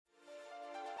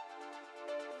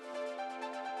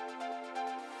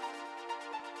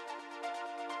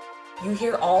You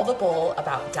hear all the bull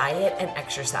about diet and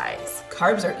exercise.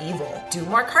 Carbs are evil. Do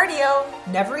more cardio.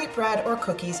 Never eat bread or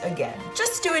cookies again.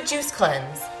 Just do a juice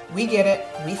cleanse. We get it.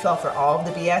 We fell for all of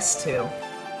the BS too.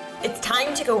 It's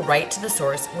time to go right to the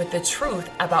source with the truth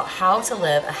about how to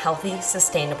live a healthy,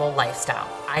 sustainable lifestyle.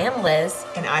 I am Liz.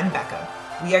 And I'm Becca.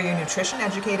 We are your nutrition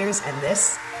educators, and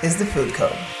this is The Food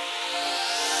Code.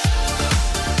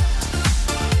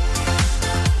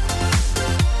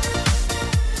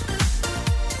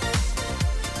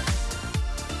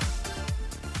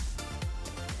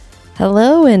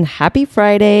 Hello and happy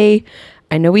Friday.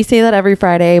 I know we say that every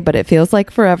Friday, but it feels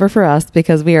like forever for us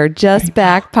because we are just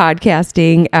back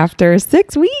podcasting after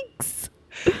 6 weeks.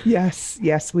 Yes,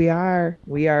 we are.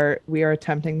 We are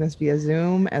attempting this via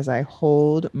Zoom as I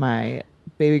hold my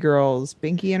baby girl's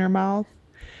binky in her mouth.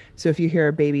 So if you hear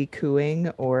a baby cooing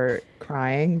or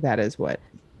crying, that is what,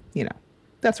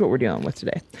 that's what we're dealing with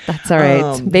today. That's all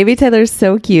right. Baby Taylor's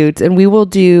so cute. And we will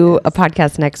do a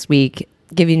podcast next week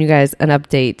giving you guys an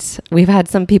update. We've had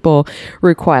some people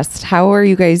request, how are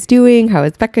you guys doing? How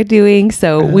is Becca doing?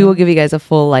 So we will give you guys a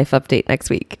full life update next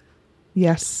week.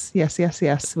 Yes,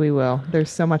 we will. There's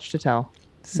so much to tell.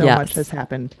 So much has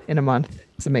happened in a month.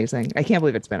 It's amazing. I can't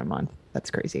believe it's been a month.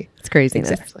 That's crazy. It's craziness.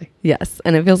 Exactly. Yes.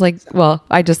 And it feels like, well,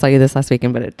 I just saw you this last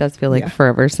weekend, but it does feel like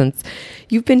forever since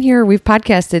you've been here. We've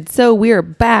podcasted. So we are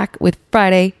back with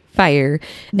Friday Fire.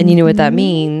 And you know what that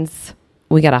means?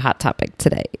 We got a hot topic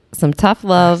today. Some tough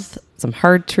love, some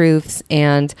hard truths.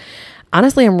 And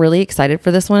honestly, I'm really excited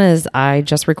for this one as I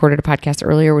just recorded a podcast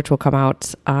earlier, which will come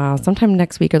out sometime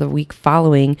next week or the week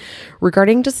following,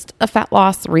 regarding just a fat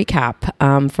loss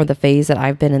recap for the phase that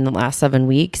I've been in the last 7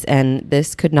 weeks. And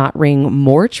this could not ring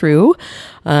more true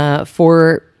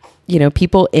for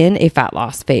people in a fat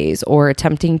loss phase or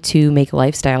attempting to make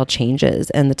lifestyle changes.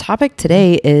 And the topic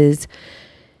today is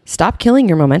stop killing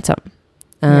your momentum.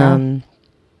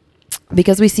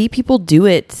 Because we see people do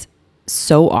it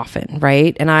so often,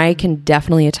 right? And I can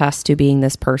definitely attest to being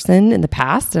this person in the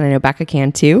past, and I know Becca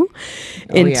can too.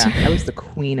 I was the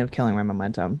queen of killing my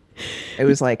momentum. It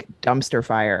was like dumpster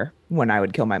fire when I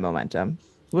would kill my momentum.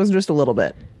 It wasn't just a little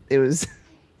bit. It was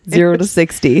 0 to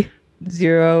 60.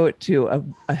 0 to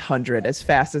 100 as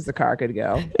fast as the car could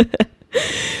go.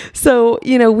 So,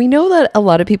 we know that a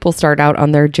lot of people start out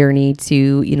on their journey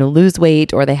to, lose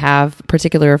weight, or they have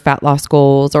particular fat loss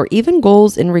goals, or even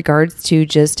goals in regards to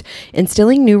just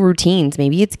instilling new routines.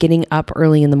 Maybe it's getting up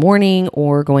early in the morning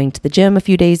or going to the gym a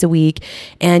few days a week,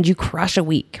 and you crush a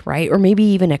week, right? Or maybe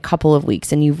even a couple of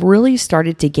weeks, and you've really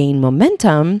started to gain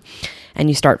momentum and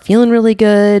you start feeling really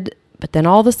good, but then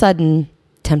all of a sudden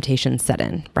temptations set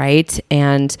in, right?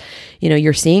 And,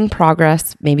 you're seeing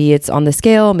progress. Maybe it's on the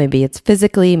scale, maybe it's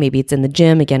physically, maybe it's in the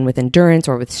gym, again, with endurance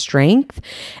or with strength.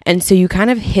 And so you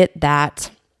kind of hit that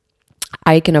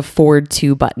I can afford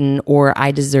to button, or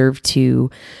I deserve to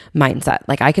mindset.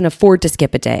 Like I can afford to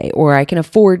skip a day, or I can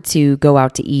afford to go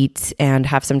out to eat and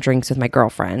have some drinks with my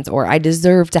girlfriends, or I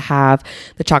deserve to have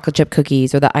the chocolate chip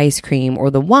cookies or the ice cream or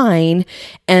the wine.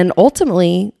 And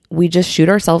ultimately, we just shoot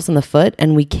ourselves in the foot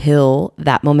and we kill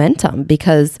that momentum,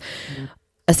 because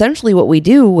essentially what we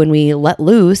do when we let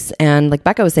loose, and like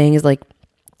Becca was saying, is like,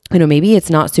 maybe it's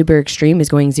not super extreme as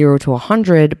going 0 to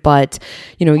 100, but,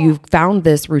 you've found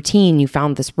this routine, you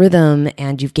found this rhythm,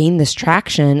 and you've gained this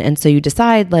traction. And so you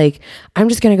decide, like, I'm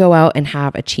just going to go out and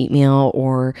have a cheat meal,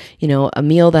 or, a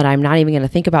meal that I'm not even going to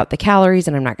think about the calories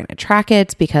and I'm not going to track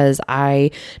it, because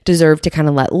I deserve to kind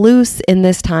of let loose in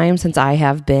this time since I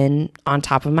have been on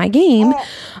top of my game.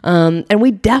 And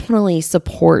we definitely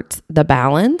support the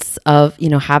balance of,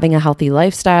 having a healthy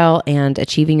lifestyle and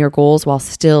achieving your goals while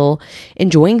still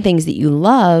enjoying things that you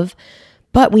love.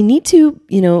 But we need to,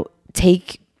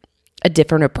 take a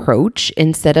different approach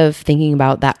instead of thinking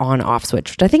about that on-off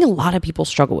switch, which I think a lot of people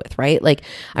struggle with, right? Like,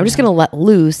 I'm just going to let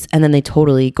loose, and then they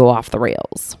totally go off the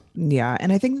rails. Yeah.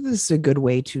 And I think this is a good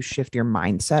way to shift your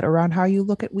mindset around how you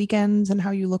look at weekends and how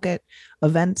you look at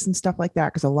events and stuff like that.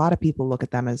 Because a lot of people look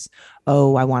at them as,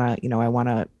 oh, I want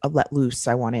to let loose.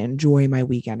 I want to enjoy my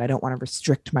weekend. I don't want to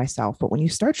restrict myself. But when you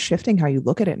start shifting how you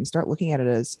look at it and start looking at it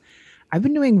as, I've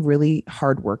been doing really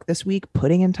hard work this week,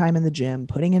 putting in time in the gym,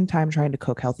 putting in time trying to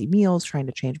cook healthy meals, trying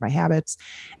to change my habits.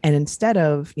 And instead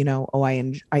of,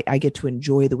 I get to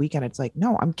enjoy the weekend, it's like,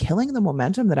 no, I'm killing the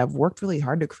momentum that I've worked really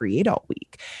hard to create all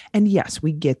week. And yes,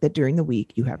 we get that during the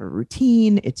week you have a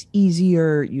routine, it's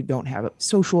easier, you don't have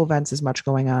social events as much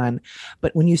going on.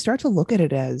 But when you start to look at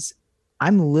it as,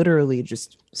 I'm literally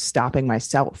just stopping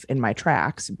myself in my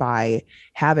tracks by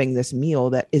having this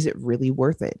meal that, is it really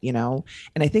worth it? And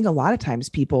I think a lot of times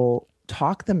people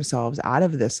talk themselves out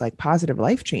of this like positive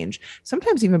life change,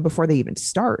 sometimes even before they even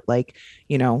start. Like,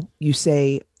 you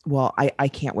say, well, I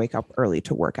can't wake up early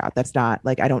to work out. That's not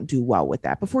like, I don't do well with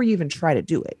that before you even try to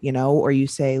do it, or you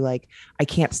say like, I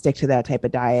can't stick to that type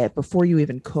of diet before you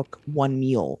even cook one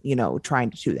meal,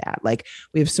 trying to do that. Like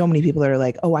we have so many people that are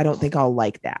like, oh, I don't think I'll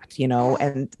like that,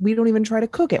 and we don't even try to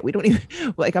cook it. We don't even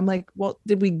like, I'm like, well,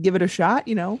 did we give it a shot?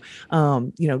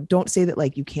 Don't say that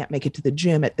like you can't make it to the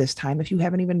gym at this time if you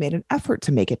haven't even made an effort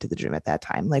to make it to the gym at that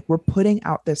time. Like we're putting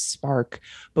out this spark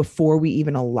before we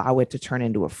even allow it to turn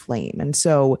into a flame. And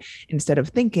so instead of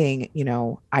thinking,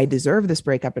 I deserve this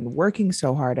breakup and working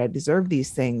so hard, I deserve these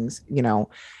things,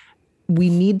 we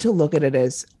need to look at it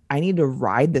as I need to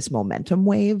ride this momentum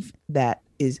wave that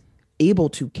is able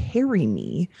to carry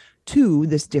me to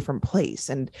this different place.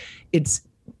 And it's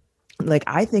like,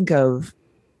 I think of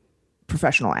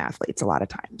professional athletes a lot of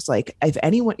times. Like if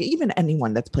even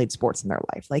anyone that's played sports in their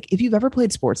life, like if you've ever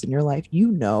played sports in your life,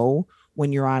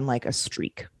 when you're on like a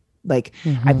streak. Like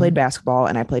I played basketball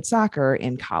and I played soccer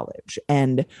in college.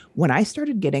 And when I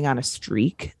started getting on a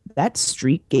streak, that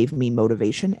streak gave me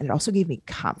motivation and it also gave me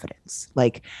confidence.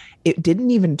 Like it didn't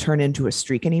even turn into a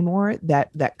streak anymore.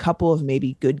 That couple of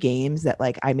maybe good games that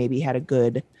like I maybe had a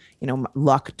good,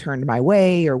 luck turned my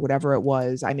way or whatever it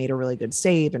was. I made a really good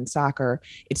save in soccer.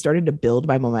 It started to build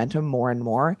my momentum more and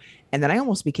more. And then I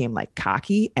almost became like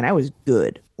cocky, and I was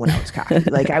good when I was cocky.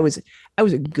 Like I was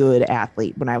a good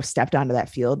athlete when I stepped onto that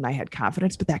field and I had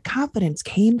confidence, but that confidence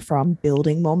came from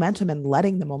building momentum and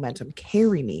letting the momentum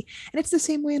carry me. And it's the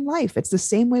same way in life. It's the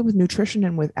same way with nutrition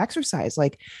and with exercise.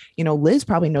 Like, Liz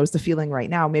probably knows the feeling right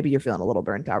now. Maybe you're feeling a little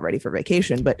burnt out, ready for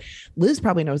vacation, but Liz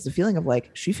probably knows the feeling of like,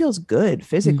 she feels good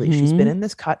physically. She's been in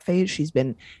this cut phase. She's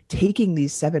been taking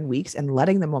these 7 weeks and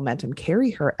letting the momentum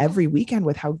carry her every weekend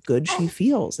with how good she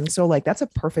feels. And so like, that's a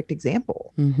perfect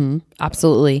example.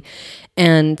 Absolutely.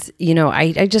 And,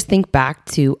 I just think back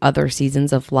to other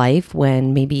seasons of life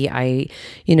when maybe I,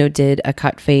 did a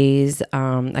cut phase.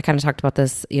 I kind of talked about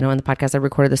this, in the podcast I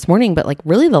recorded this morning, but like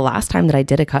really the last time that I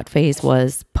did a cut phase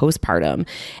was postpartum.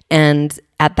 And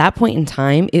at that point in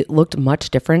time, it looked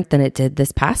much different than it did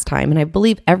this past time. And I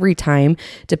believe every time,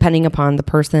 depending upon the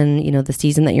person, the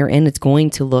season that you're in, it's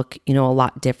going to look, a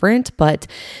lot different. But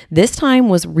this time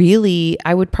was really,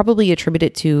 I would probably attribute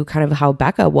it to kind of how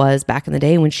Becca was back in the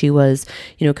day when she was,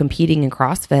 competing in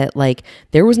CrossFit. Like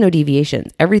there was no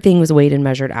deviations. Everything was weighed and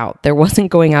measured out. There wasn't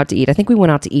going out to eat. I think we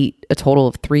went out to eat a total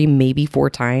of 3, maybe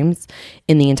 4 times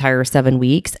in the entire 7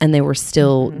 weeks. And they were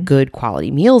still good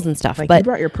quality meals and stuff. Like but you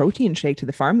brought your protein shake to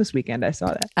the farm this weekend. I saw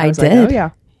that. I was did. Like, oh yeah.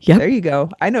 Yep. There you go.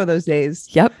 I know those days.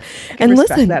 Yep. And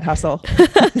listen, that hustle.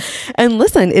 And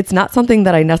listen, it's not something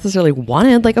that I necessarily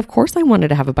wanted. Like, of course I wanted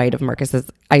to have a bite of Marcus's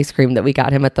ice cream that we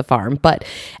got him at the farm. But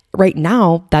right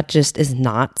now that just is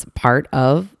not part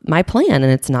of my plan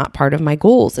and it's not part of my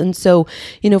goals. And so,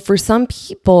 for some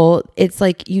people, it's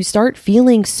like you start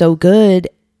feeling so good,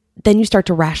 then you start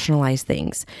to rationalize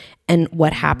things. And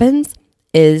what happens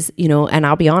is, and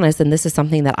I'll be honest, and this is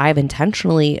something that I've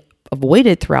intentionally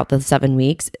avoided throughout the 7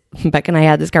 weeks. Becca and I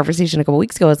had this conversation a couple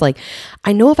weeks ago. It's like,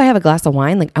 I know if I have a glass of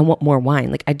wine, like I want more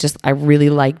wine. Like I really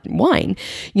like wine,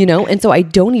 And so I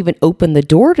don't even open the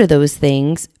door to those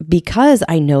things because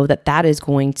I know that that is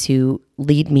going to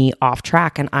lead me off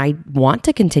track. And I want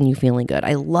to continue feeling good.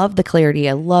 I love the clarity.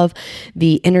 I love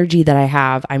the energy that I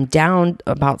have. I'm down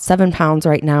about 7 pounds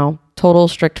right now. Total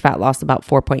strict fat loss, about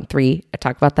 4.3. I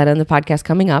talk about that in the podcast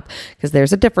coming up because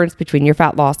there's a difference between your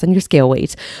fat loss and your scale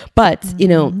weight. But,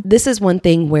 this is one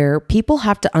thing where people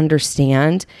have to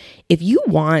understand if you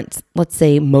want, let's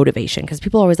say, motivation, because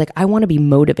people are always like, I want to be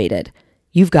motivated.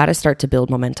 You've got to start to build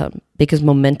momentum because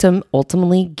momentum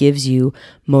ultimately gives you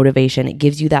motivation. It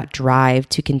gives you that drive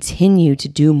to continue to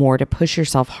do more, to push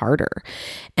yourself harder.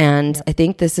 And I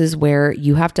think this is where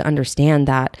you have to understand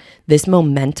that this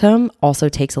momentum also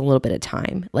takes a little bit of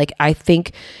time. Like I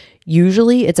think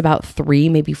usually it's about 3,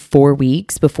 maybe 4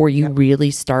 weeks before you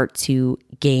really start to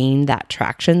gain that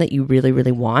traction that you really,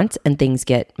 really want and things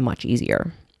get much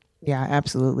easier. Yeah,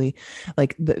 absolutely.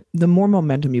 Like the more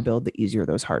momentum you build, the easier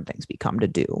those hard things become to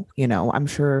do. I'm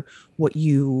sure what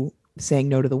you saying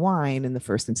no to the wine in the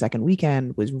first and second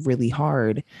weekend was really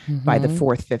hard. By the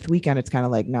 4th, 5th weekend, it's kind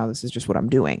of like, no, this is just what I'm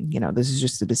doing. This is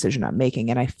just a decision I'm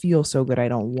making. And I feel so good. I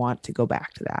don't want to go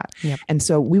back to that. Yep. And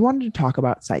so we wanted to talk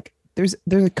about there's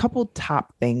a couple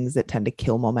top things that tend to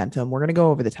kill momentum. We're going to go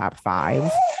over the top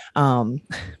 5.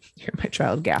 Hear my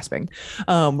child gasping.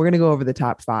 We're going to go over the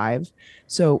top 5.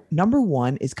 So number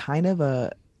 1 is kind of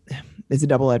a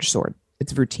double-edged sword.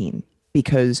 It's routine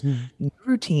because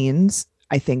routines,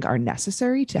 I think are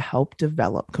necessary to help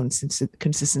develop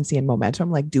consistency and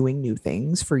momentum, like doing new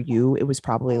things. For you, it was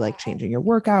probably like changing your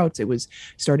workouts. It was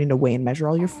starting to weigh and measure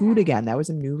all your food again. That was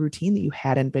a new routine that you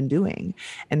hadn't been doing.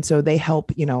 And so they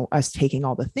help, us taking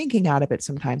all the thinking out of it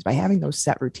sometimes by having those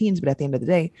set routines. But at the end of the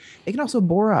day, they can also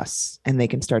bore us and they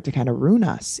can start to kind of ruin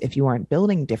us if you aren't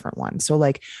building different ones. So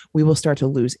like we will start to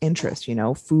lose interest,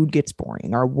 food gets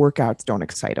boring, our workouts don't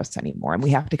excite us anymore. And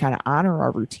we have to kind of honor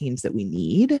our routines that we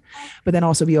need, but then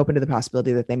also be open to the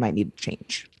possibility that they might need to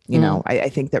change. I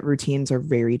think that routines are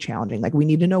very challenging. Like we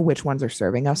need to know which ones are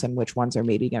serving us and which ones are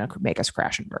maybe going to make us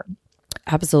crash and burn.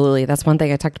 Absolutely. That's one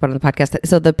thing I talked about on the podcast.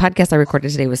 So the podcast I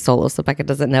recorded today was solo, so Becca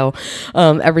doesn't know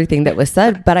everything that was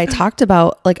said, but I talked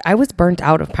about, like, I was burnt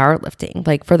out of powerlifting.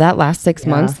 Like for that last 6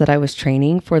 months that I was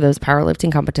training for those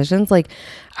powerlifting competitions, like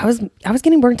I was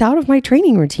getting burnt out of my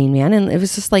training routine, man. And it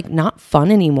was just like not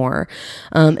fun anymore.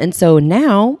 And so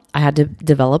now I had to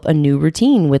develop a new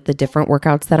routine with the different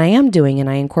workouts that I am doing. And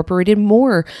I incorporated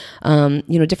more,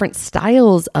 different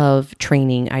styles of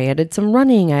training. I added some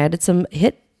running, I added some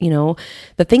HIIT.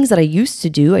 The things that I used to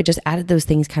do, I just added those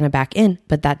things kind of back in,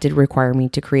 but that did require me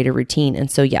to create a routine. And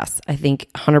so, yes, I think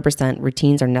 100%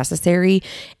 routines are necessary,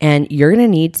 and you're going to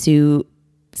need to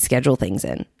schedule things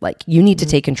in. Like you need to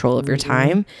take control of your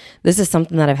time. This is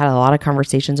something that I've had a lot of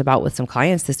conversations about with some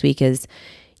clients this week is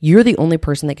you're the only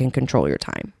person that can control your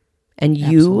time. And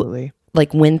you, absolutely.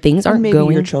 Like when things aren't maybe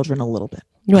going, your children a little bit.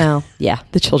 Well, yeah,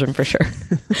 the children for sure.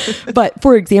 But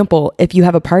for example, if you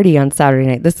have a party on Saturday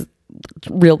night, this is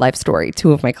real life story.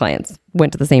 2 of my clients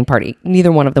went to the same party.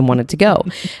 Neither one of them wanted to go.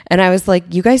 And I was like,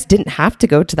 you guys didn't have to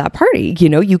go to that party.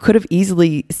 You could have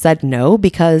easily said no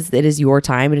because it is your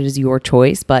time. It is your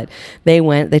choice. But they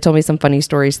went, they told me some funny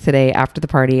stories today after the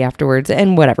party afterwards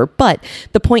and whatever. But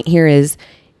the point here is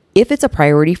if it's a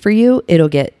priority for you, it'll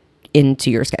get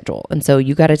into your schedule. And so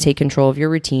you got to take control of your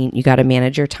routine. You got to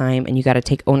manage your time and you got to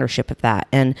take ownership of that.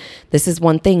 And this is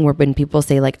one thing where when people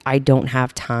say like, I don't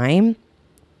have time,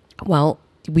 well,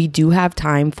 we do have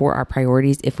time for our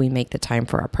priorities if we make the time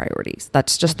for our priorities.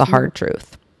 That's just the hard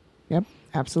truth. Yep,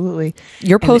 absolutely.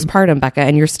 You're postpartum, Becca,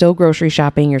 and you're still grocery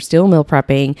shopping. You're still meal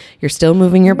prepping. You're still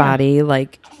moving your body.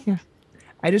 Like, yeah.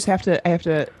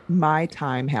 My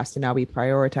time has to now be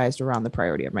prioritized around the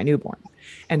priority of my newborn.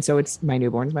 And so my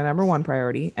newborn's my number one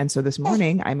priority. And so this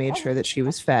morning I made sure that she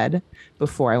was fed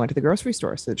before I went to the grocery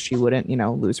store so that she wouldn't,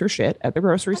 lose her shit at the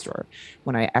grocery store.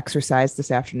 When I exercised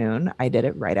this afternoon, I did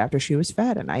it right after she was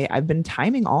fed. And I've been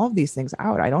timing all of these things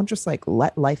out. I don't just like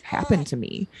let life happen to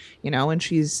me, and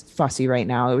she's fussy right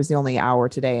now. It was the only hour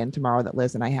today and tomorrow that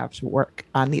Liz and I have to work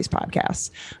on these podcasts.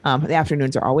 The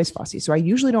afternoons are always fussy. So I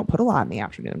usually don't put a lot in the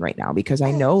afternoon right now because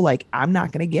I know like I'm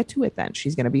not going to get to it then.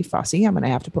 She's going to be fussy. I'm going to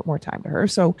have to put more time to her.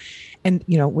 So, and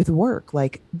with work,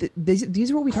 like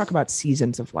these are what we talk about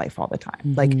seasons of life all the time.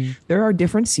 Mm-hmm. Like there are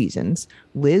different seasons.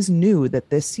 Liz knew that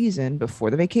this season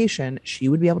before the vacation, she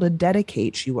would be able to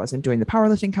dedicate. She wasn't doing the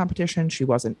powerlifting competition. She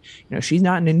wasn't, she's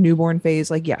not in a newborn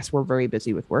phase. Like, yes, we're very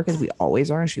busy with work as we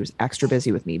always are. And she was extra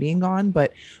busy with me being gone,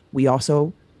 but we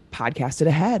also podcasted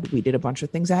ahead. We did a bunch of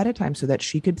things ahead of time so that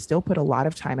she could still put a lot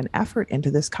of time and effort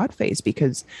into this cut phase.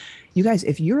 Because you guys,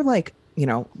 if you're like,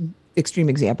 extreme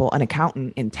example, an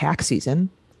accountant in tax season,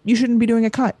 you shouldn't be doing a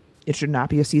cut. It should not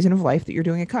be a season of life that you're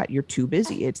doing a cut. You're too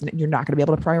busy. You're not going to be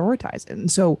able to prioritize it.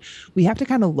 And so we have to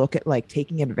kind of look at like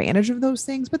taking advantage of those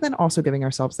things, but then also giving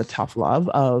ourselves the tough love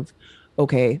of,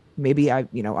 okay, maybe I'm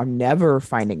never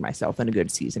finding myself in a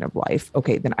good season of life.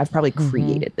 Okay, then I've probably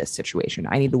created this situation.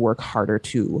 I need to work harder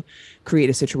to create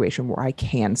a situation where I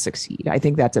can succeed. I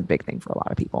think that's a big thing for a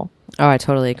lot of people. Oh, I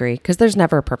totally agree. Because there's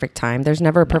never a perfect time. There's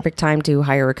never a perfect time to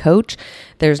hire a coach.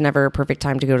 There's never a perfect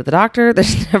time to go to the doctor.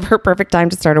 There's never a perfect time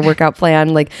to start a workout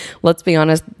plan. Like, let's be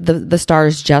honest, the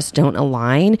stars just don't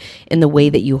align in the way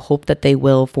that you hope that they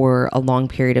will for a long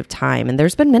period of time. And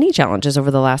there's been many challenges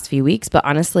over the last few weeks, but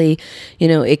honestly,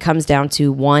 it comes down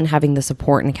to one, having the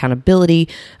support and accountability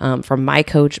from my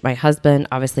coach, my husband,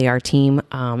 obviously our team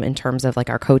in terms of like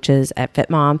our coaches at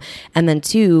FitMom. And then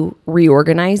 2,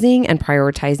 reorganizing and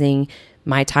prioritizing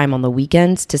my time on the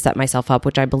weekends to set myself up,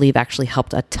 which I believe actually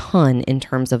helped a ton in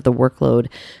terms of the workload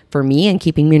for me and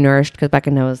keeping me nourished, because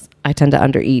Becca knows I tend to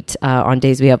undereat on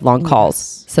days we have long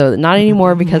calls. So not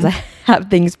anymore because I have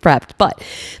things prepped. But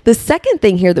the second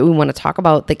thing here that we want to talk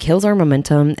about that kills our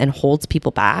momentum and holds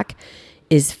people back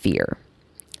is fear.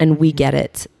 And we get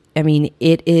it. I mean,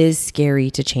 it is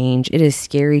scary to change. It is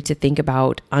scary to think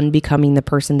about unbecoming the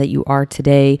person that you are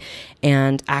today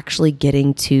and actually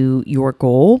getting to your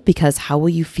goal, because how will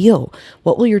you feel?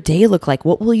 What will your day look like?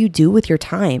 What will you do with your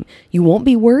time? You won't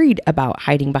be worried about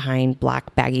hiding behind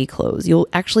black baggy clothes. You'll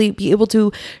actually be able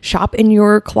to shop in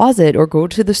your closet or go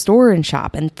to the store and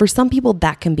shop. And for some people,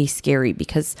 that can be scary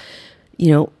because,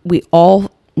 we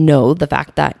all know the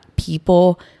fact that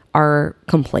people are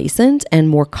complacent and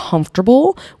more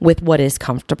comfortable with what is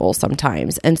comfortable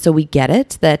sometimes. And so we get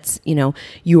it that,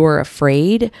 you're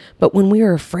afraid, but when we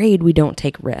are afraid, we don't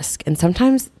take risk. And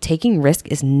sometimes taking risk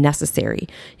is necessary.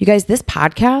 You guys, this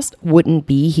podcast wouldn't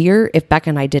be here if Becca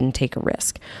and I didn't take a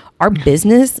risk. Our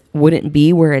business wouldn't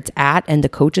be where it's at, and the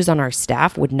coaches on our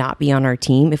staff would not be on our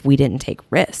team if we didn't take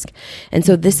risk. And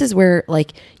so this is where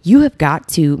you have got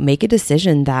to make a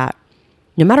decision that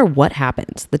no matter what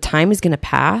happens, the time is going to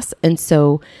pass. And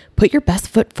so put your best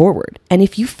foot forward. And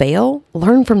if you fail,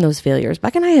 learn from those failures.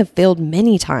 Becca and I have failed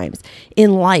many times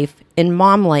in life, in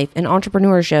mom life, in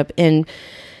entrepreneurship, in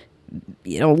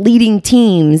leading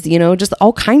teams, just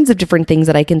all kinds of different things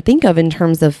that I can think of in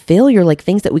terms of failure, like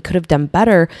things that we could have done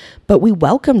better, but we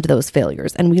welcomed those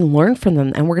failures and we learned from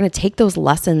them, and we're going to take those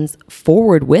lessons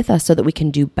forward with us so that we can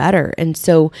do better. And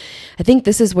so I think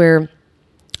this is where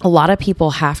a lot of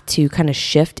people have to kind of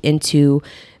shift into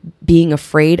being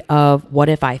afraid of what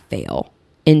if I fail,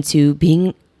 into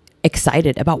being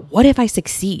excited about what if I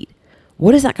succeed?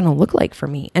 What is that going to look like for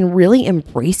me? And really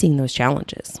embracing those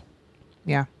challenges.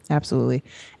 Yeah, absolutely.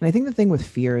 And I think the thing with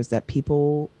fear is that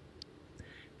people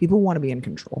want to be in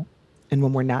control. And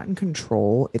when we're not in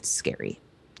control, it's scary,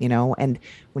 and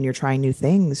when you're trying new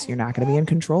things, you're not going to be in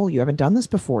control. You haven't done this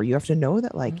before. You have to know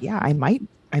that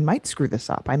I might screw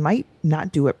this up. I might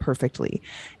not do it perfectly.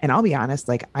 And I'll be honest,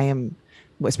 I am,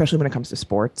 especially when it comes to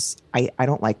sports, I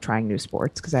don't like trying new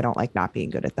sports because I don't like not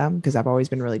being good at them, because I've always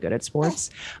been really good at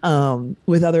sports.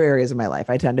 With other areas of my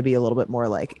life, I tend to be a little bit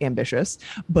more ambitious,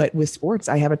 but with sports,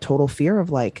 I have a total fear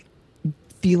of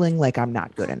feeling like I'm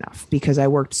not good enough because I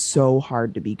worked so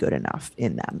hard to be good enough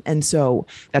in them. And so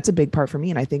that's a big part for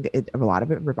me. And I think a lot of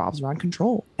it revolves around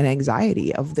control and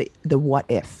anxiety of the what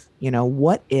if,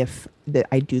 what if that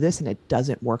I do this and it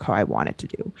doesn't work how I want it to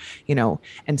do,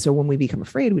 And so when we become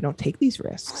afraid, we don't take these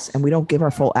risks and we don't give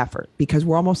our full effort because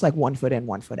we're almost like 1 foot in,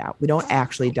 1 foot out. We don't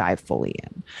actually dive fully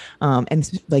in.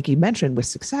 And like you mentioned with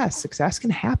success can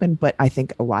happen, but I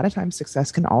think a lot of times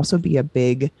success can also be a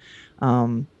big,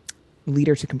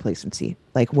 leader to complacency.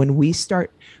 When we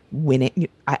start winning,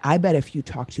 I bet if you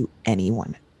talk to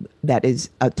anyone that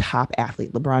is a top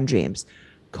athlete, LeBron James,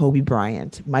 Kobe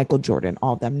Bryant, Michael Jordan,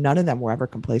 all of them, none of them were ever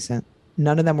complacent.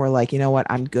 None of them were like, you know what,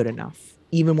 I'm good enough.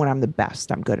 Even when I'm the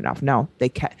best, I'm good enough. No,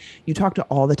 you talk to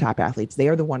all the top athletes. They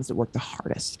are the ones that work the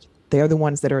hardest. They are the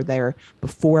ones that are there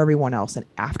before everyone else and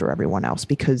after everyone else,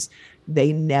 because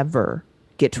they never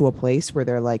get to a place where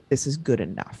they're like, this is good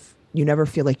enough. You never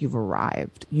feel like you've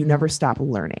arrived. You never stop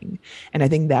learning. And I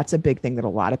think that's a big thing that a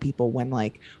lot of people, when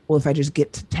well, if I just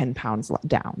get to 10 pounds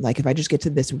down, if I just get to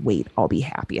this weight, I'll be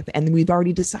happy. And we've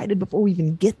already decided before we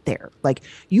even get there,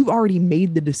 you've already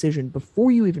made the decision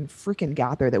before you even freaking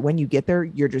got there that when you get there,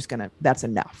 you're just that's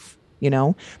enough.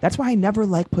 That's why I never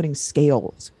like putting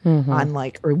scales on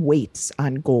or weights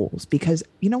on goals, because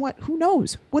you know what, who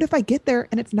knows? What if I get there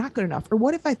and it's not good enough? Or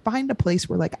what if I find a place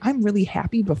where I'm really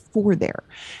happy before there?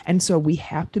 And so we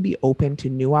have to be open to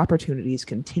new opportunities,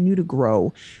 continue to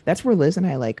grow. That's where Liz and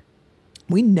I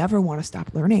we never want to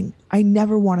stop learning. I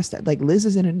never want to stop. Liz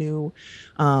is in a new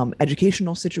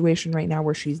educational situation right now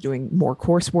where she's doing more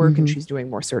coursework and she's doing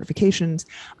more certifications.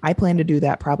 I plan to do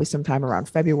that probably sometime around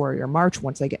February or March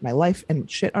once I get my life and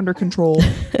shit under control.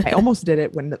 I almost did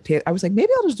it when I was like,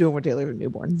 maybe I'll just do it when Taylor's a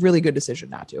newborn. Really good decision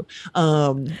not to.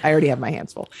 I already have my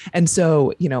hands full. And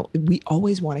so, we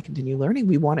always want to continue learning.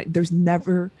 We want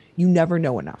to, you never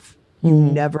know enough. You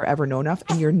never, ever know enough.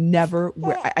 And you're never,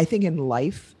 I think in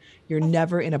life, you're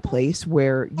never in a place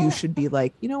where you should be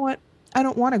like, you know what? I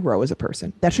don't want to grow as a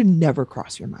person. That should never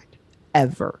cross your mind,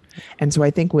 ever. And so I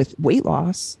think with weight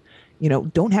loss,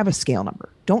 don't have a scale number.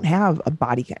 Don't have a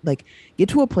body count. Get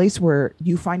to a place where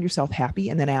you find yourself happy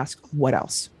and then ask, what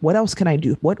else? What else can I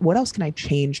do? What else can I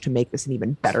change to make this an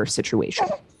even better situation?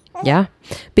 Yeah,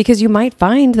 because you might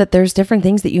find that there's different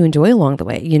things that you enjoy along the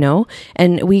way,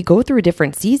 and we go through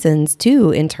different seasons too,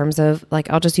 in terms of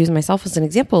I'll just use myself as an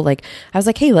example. I was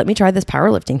like, hey, let me try this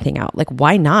powerlifting thing out.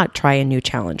 Why not try a new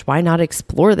challenge? Why not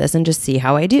explore this and just see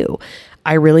how I do?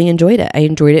 I really enjoyed it. I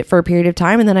enjoyed it for a period of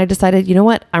time. And then I decided, you know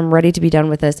what? I'm ready to be done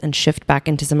with this and shift back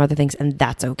into some other things. And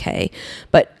that's okay.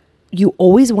 But you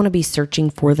always want to be searching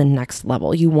for the next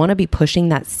level. You want to be pushing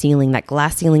that ceiling, that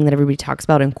glass ceiling that everybody talks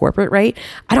about in corporate, right?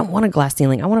 I don't want a glass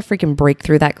ceiling. I want to freaking break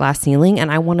through that glass ceiling,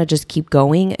 and I want to just keep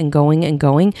going and going and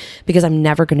going, because I'm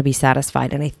never going to be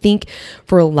satisfied. And I think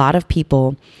for a lot of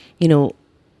people,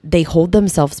 they hold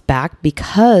themselves back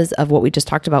because of what we just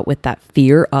talked about with that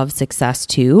fear of success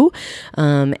too.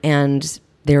 And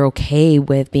they're okay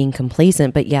with being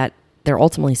complacent, but yet they're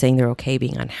ultimately saying they're okay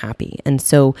being unhappy. And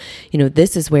so,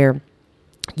 this is where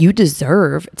you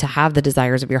deserve to have the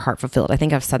desires of your heart fulfilled. I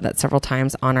think I've said that several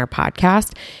times on our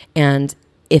podcast. And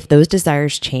if those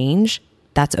desires change,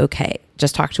 that's okay.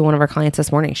 Just talked to one of our clients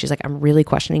this morning. She's like, I'm really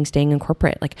questioning staying in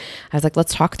corporate. I was like,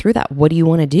 let's talk through that. What do you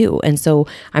want to do? And so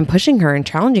I'm pushing her and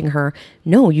challenging her.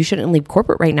 No, you shouldn't leave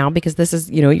corporate right now, because this is,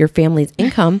 your family's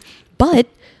income. But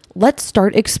let's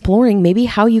start exploring maybe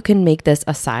how you can make this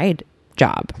a side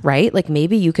job, right?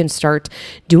 Maybe you can start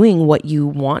doing what you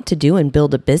want to do and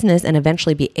build a business and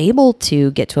eventually be able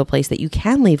to get to a place that you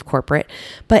can leave corporate.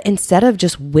 But instead of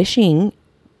just wishing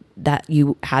that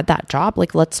you had that job,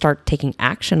 let's start taking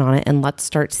action on it, and let's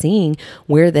start seeing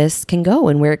where this can go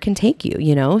and where it can take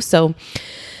you, So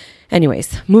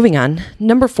anyways, moving on.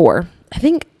 Number 4, I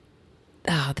think,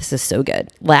 this is so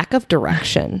good. Lack of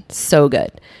direction. So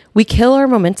good. We kill our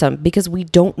momentum because we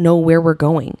don't know where we're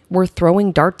going. We're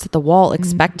throwing darts at the wall,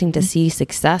 expecting to see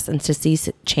success and to see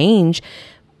change,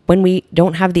 when we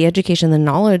don't have the education, the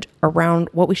knowledge around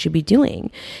what we should be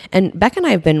doing. And Becca and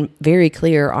I have been very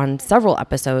clear on several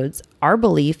episodes. Our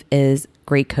belief is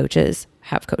great coaches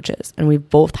have coaches. And we've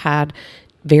both had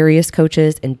various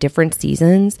coaches in different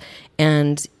seasons.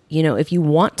 And, if you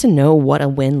want to know what a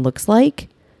win looks like,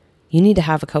 you need to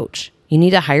have a coach. You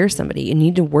need to hire somebody. You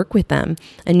need to work with them,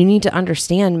 and you need to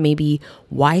understand maybe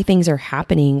why things are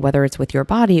happening, whether it's with your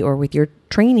body or with your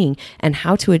training, and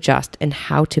how to adjust and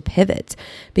how to pivot.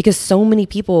 Because so many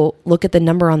people look at the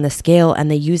number on the scale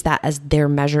and they use that as their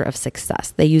measure of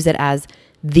success. They use it as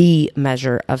the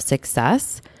measure of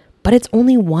success, but it's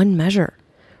only one measure,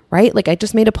 right? I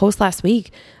just made a post last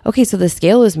week. Okay, so the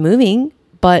scale is moving,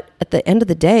 but at the end of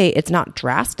the day, it's not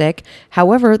drastic.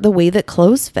 However, the way that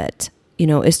clothes fit,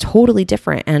 is totally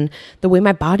different. And the way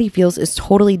my body feels is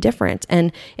totally different.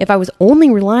 And if I was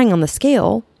only relying on the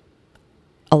scale,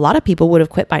 a lot of people would have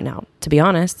quit by now, to be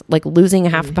honest. Losing a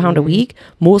half a pound a week,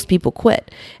 most people quit.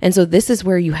 And so this is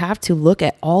where you have to look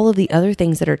at all of the other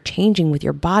things that are changing with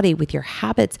your body, with your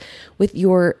habits, with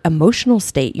your emotional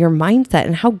state, your mindset,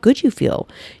 and how good you feel,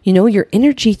 your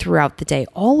energy throughout the day,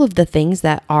 all of the things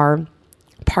that are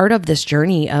part of this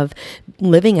journey of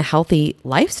living a healthy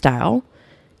lifestyle.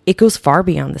 It goes far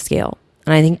beyond the scale.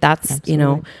 And I think that's,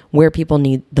 Absolutely. Where people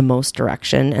need the most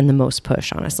direction and the most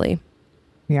push, honestly.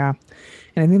 Yeah.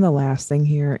 And I think the last thing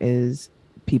here is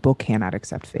people cannot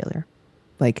accept failure.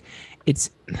 We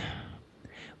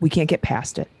can't get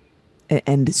past it.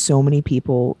 And so many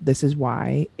people, this is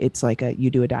why it's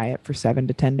you do a diet for 7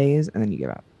 to 10 days and then you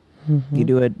give up.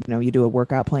 Mm-hmm. You do a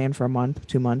workout plan for a month,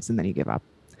 2 months, and then you give up,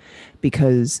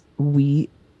 because we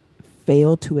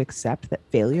fail to accept that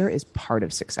failure is part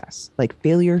of success.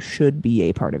 Failure should be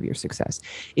a part of your success.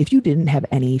 If you didn't have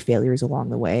any failures along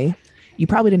the way, you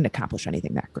probably didn't accomplish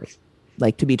anything that great,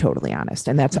 to be totally honest.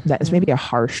 And that's maybe a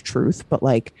harsh truth, but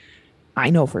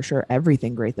I know for sure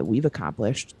everything great that we've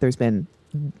accomplished, there's been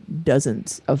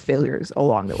dozens of failures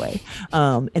along the way.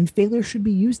 And failure should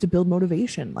be used to build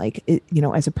motivation.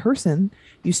 As a person,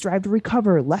 you strive to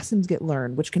recover, lessons get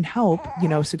learned, which can help,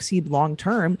 succeed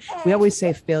long-term. We always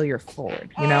say failure forward,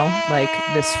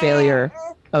 this failure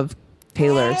of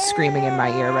Taylor screaming in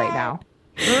my ear right now.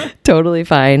 Totally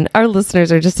fine. Our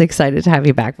listeners are just excited to have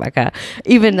you back, Becca,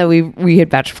 even though we had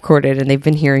batch recorded and they've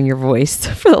been hearing your voice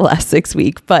for the last 6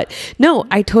 weeks. But no,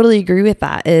 I totally agree with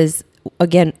that.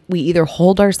 Again, we either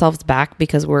hold ourselves back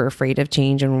because we're afraid of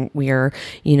change and we are,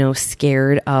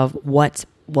 scared of what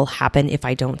will happen if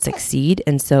I don't succeed.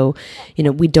 And so,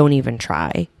 we don't even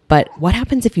try. But what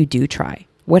happens if you do try?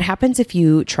 What happens if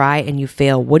you try and you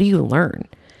fail? What do you learn?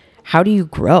 How do you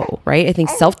grow, right? I think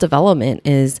self-development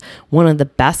is one of the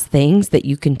best things that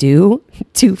you can do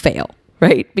to fail,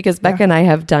 right? Because Becca and I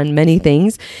have done many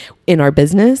things in our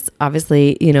business,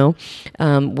 obviously,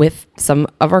 with some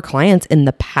of our clients in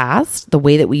the past, the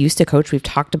way that we used to coach, we've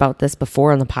talked about this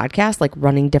before on the podcast,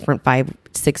 running different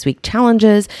 5-6 week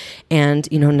challenges and,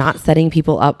 not setting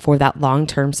people up for that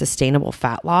long-term sustainable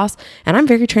fat loss. And I'm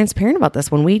very transparent about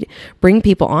this. When we bring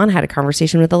people on, I had a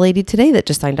conversation with a lady today that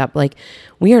just signed up,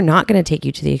 we are not going to take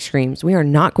you to the extremes. We are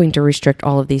not going to restrict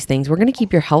all of these things. We're going to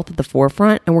keep your health at the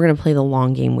forefront and we're going to play the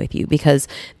long game with you, because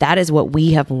that is what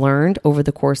we have learned over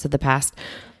the course of the past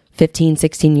 15,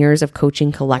 16 years of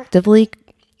coaching collectively.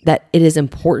 that it is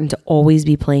important to always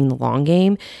be playing the long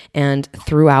game. And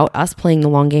throughout us playing the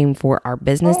long game for our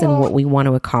business and what we want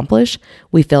to accomplish,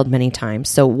 we failed many times.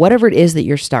 So whatever it is that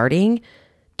you're starting,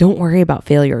 don't worry about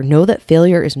failure. Know that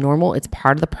failure is normal. It's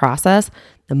part of the process.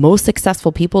 The most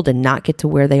successful people did not get to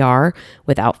where they are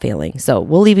without failing. So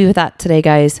we'll leave you with that today,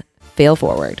 guys. Fail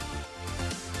forward.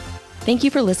 Thank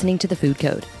you for listening to The Food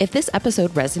Code. If this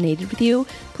episode resonated with you,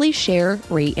 please share,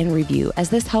 rate, and review, as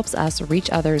this helps us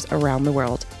reach others around the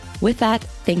world. With that,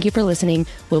 thank you for listening.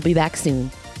 We'll be back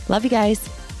soon. Love you guys.